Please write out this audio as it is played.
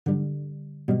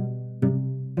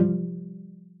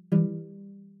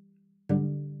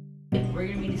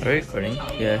Are we recording?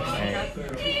 Yes. Alright.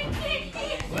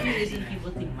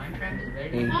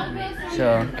 So,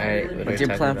 Alright, what's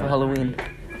your plan for Halloween?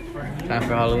 Plan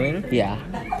for Halloween? Yeah.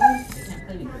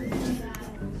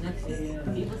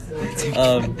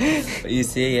 You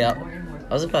see, I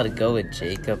was about to go with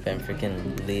Jacob and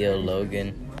freaking Leo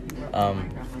Logan,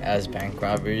 as bank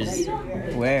robbers.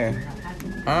 Where?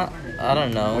 I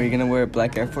don't know. Are you gonna wear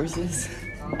black Air Forces?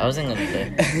 I wasn't gonna say.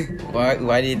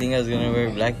 Why do you think I was gonna wear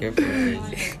black Air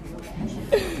Forces?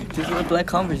 Just wear black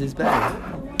Converse, it's better.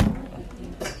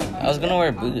 I was gonna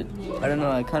wear boots. I don't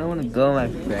know, I kinda wanna go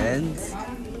with my friends.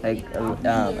 Like,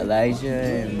 Elijah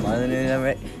and Marlon and them,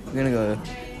 right? We're gonna go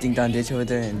Ding Dong Ditch over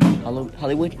there in Hollywood.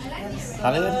 Hollywood?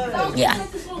 Yeah.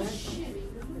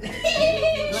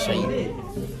 Shit.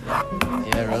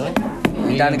 Yeah, really?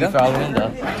 You down to go? For Halloween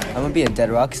though? I'm gonna be a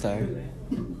dead rock star.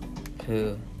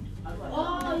 Who?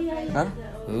 Huh?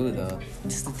 Who though?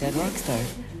 Just a dead rock star.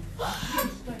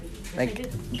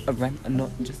 Like,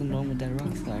 just a normal dead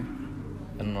rock star.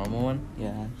 A normal one?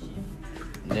 Yeah.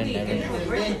 They're never.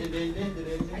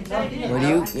 What do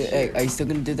you? Hey, are you still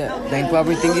gonna do that bank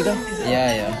robbery thingy though?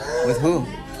 Yeah. With who?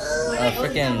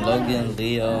 Freaking Logan,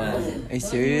 Leo, and Are you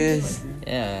serious?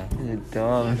 yeah, You're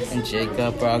dumb. and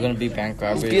Jacob. We're all gonna be bank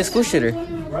robbers. Be a school shooter.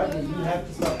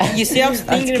 You see, I was I'm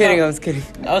thinking. kidding. About, I was kidding.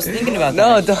 I was thinking about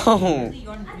No, that. don't.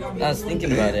 I was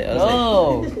thinking about it. I was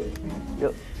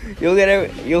No.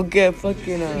 You'll get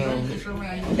fucking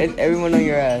everyone on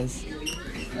your ass.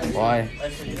 like, why?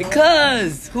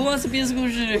 Because who wants to be a school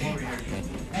shooter?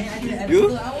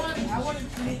 You?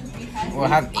 Well, I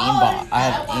have aimbot. I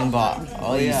have aimbot.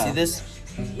 Oh, you Yeah. see this?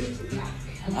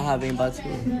 I have aimbot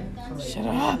too. Shut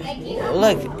up.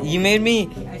 Look, you made me.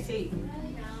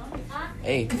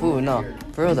 Hey, fool, no.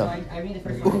 For real though.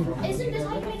 Isn't this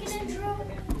like making an intro?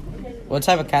 What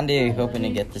type of candy are you hoping to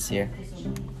get this year?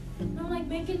 No, like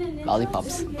making an intro.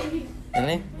 Lollipops.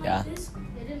 Really? Yeah.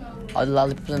 All the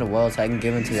lollipops in the world so I can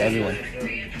give them to everyone.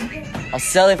 I'll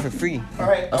sell it for free.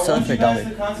 Alright, I'll I sell it want for you $1. guys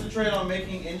to concentrate on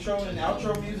making intro and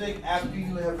outro music after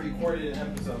you have recorded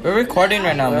an episode. We're recording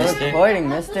right now, We're mister. recording,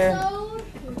 mister.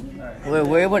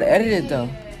 We're able to edit it though.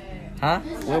 Huh?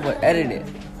 We're able to edit it.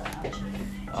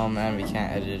 Oh man, we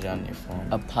can't edit it on your phone.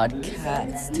 A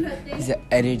podcast is an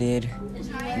edited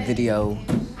video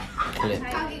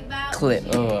clip.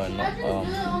 Oh,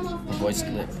 no. Voice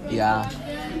clip. Yeah.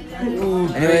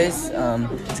 Anyways,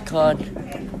 it's called.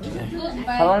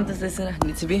 How long does this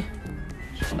need to be?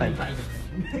 Like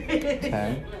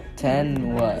 10.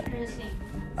 10 what?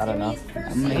 I don't know.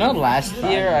 You know, last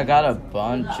year I got a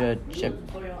bunch of chips.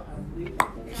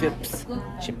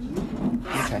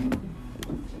 Okay.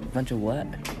 Bunch of what?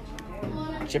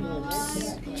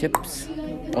 Chips.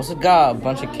 Also got a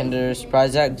bunch of Kinder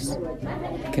Surprise eggs.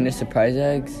 Kinder Surprise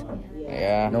eggs.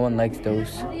 Yeah. No one likes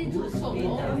those.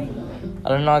 I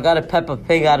don't know. I got a Peppa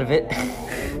Pig out of it.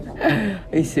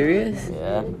 Are you serious?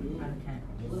 Yeah.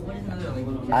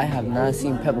 I have not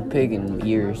seen Peppa Pig in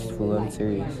years. Fool, I'm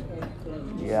serious.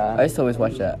 I Yeah. used to always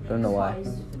watch that. I don't know why.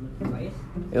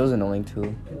 It was annoying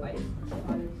too.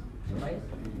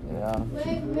 Yeah.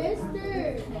 Wait,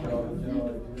 mister.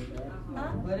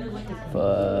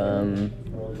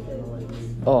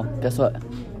 Oh, guess what?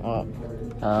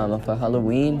 For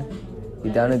Halloween,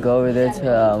 you down to go over there to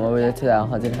that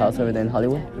haunted house over there in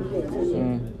Hollywood?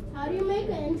 How do you make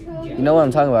an intro? You know what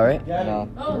I'm talking about, right? No.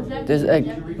 There's like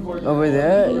over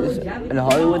there in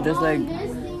Hollywood. There's like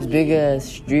this big ass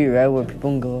street, right, where people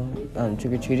can go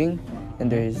trick or treating,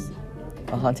 and there's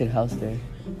a haunted house there.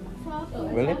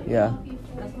 Really? Yeah.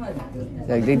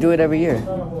 Like they do it every year.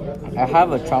 I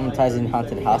have a traumatizing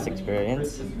haunted house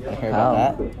experience. You heard How?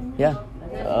 about that? Yeah.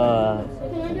 I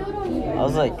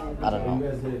was like, I don't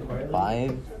know,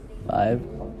 5. 5.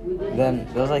 Then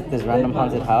there was like this random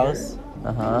haunted house.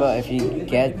 Uh-huh. But if you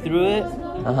get through it,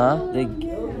 Uh-huh.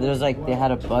 they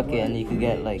had a bucket and you could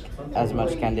get like as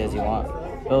much candy as you want.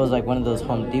 But it was like one of those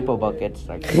Home Depot buckets,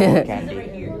 like full of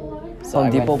candy. So Home I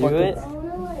Depot went through buckets? it.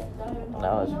 And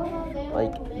I was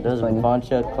like, there was a Funny.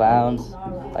 bunch of clowns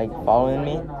like following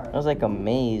me. It was like a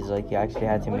maze. Like you actually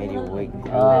had to make your way through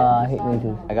it. I hate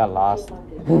mazes. I got lost.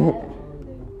 And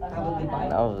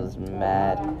I was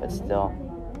mad, but still,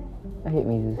 I hate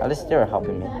mazes. at least they were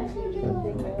helping me.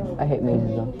 I hate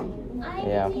mazes though.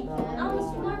 Yeah. I'm a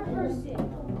smart person.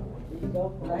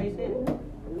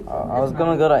 I was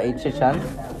gonna go to HHN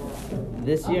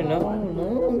this year. No.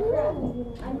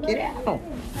 Get out.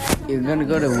 You're gonna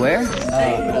go to where?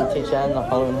 HHN, the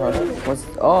Halloween Horror. What's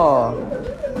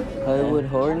Hollywood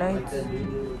Horror Nights?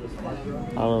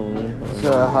 Halloween.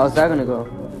 So how's that gonna go?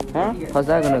 Huh? How's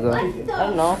that gonna go? I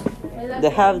don't know. They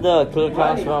have the Killer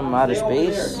Clowns from Outer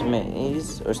Space,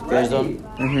 Maze, or Scare Zone.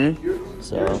 Mm-hmm.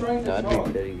 So that'd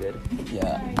be pretty good.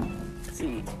 Yeah.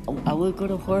 See, I would go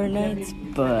to Horror Nights,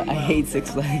 but I hate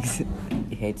Six Flags.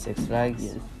 You hate Six Flags?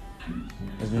 Yes.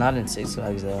 It's not in Six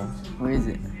Flags though. Where is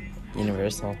it?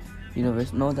 Universal.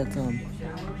 Universal? No, that's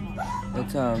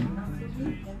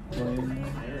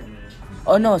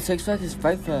oh no, Six Flags is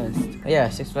Fright Fest. Yeah,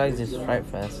 Six Flags is Fright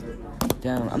Fest.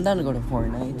 Damn, I'm down to go to Horror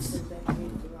Nights.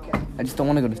 I just don't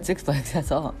want to go to Six Flags,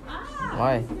 that's all.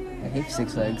 Why? I hate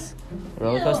Six Flags.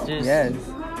 Roller coasters? Yes.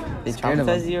 They Scared of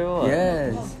traumatize them. you or what?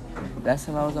 Yes. Last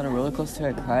time I was on a roller coaster,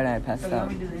 I cried and I passed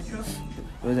out. It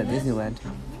was at Disneyland.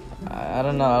 I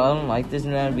don't know. I don't like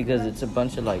Disneyland because it's a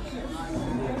bunch of like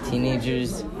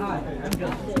teenagers. A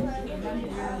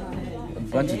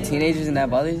bunch of teenagers and that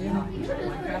bothers you?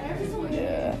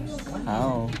 Yeah.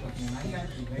 How?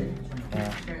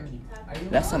 Yeah.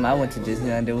 Last time I went to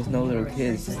Disneyland, there was no little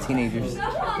kids, just teenagers.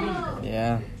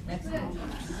 Yeah.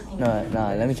 No,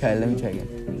 let me try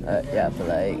again. Yeah, but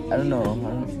like, I don't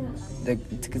know. The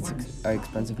tickets are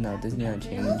expensive now. Disneyland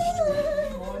changed.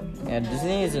 Yeah,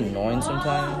 Disney is annoying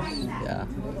sometimes. Yeah.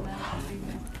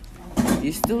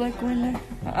 You still like going there?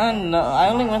 I don't know. I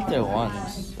only went there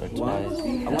once or twice.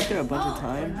 I went there a bunch of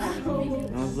times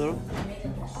when I was little.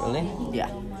 Really?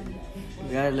 Yeah.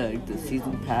 We had like the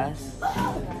season pass,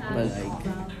 but like,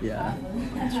 yeah.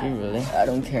 True, really? I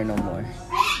don't care no more.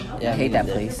 Yeah, I hate me that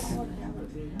neither. place.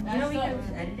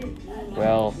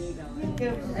 Well,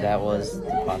 that was the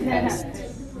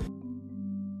podcast.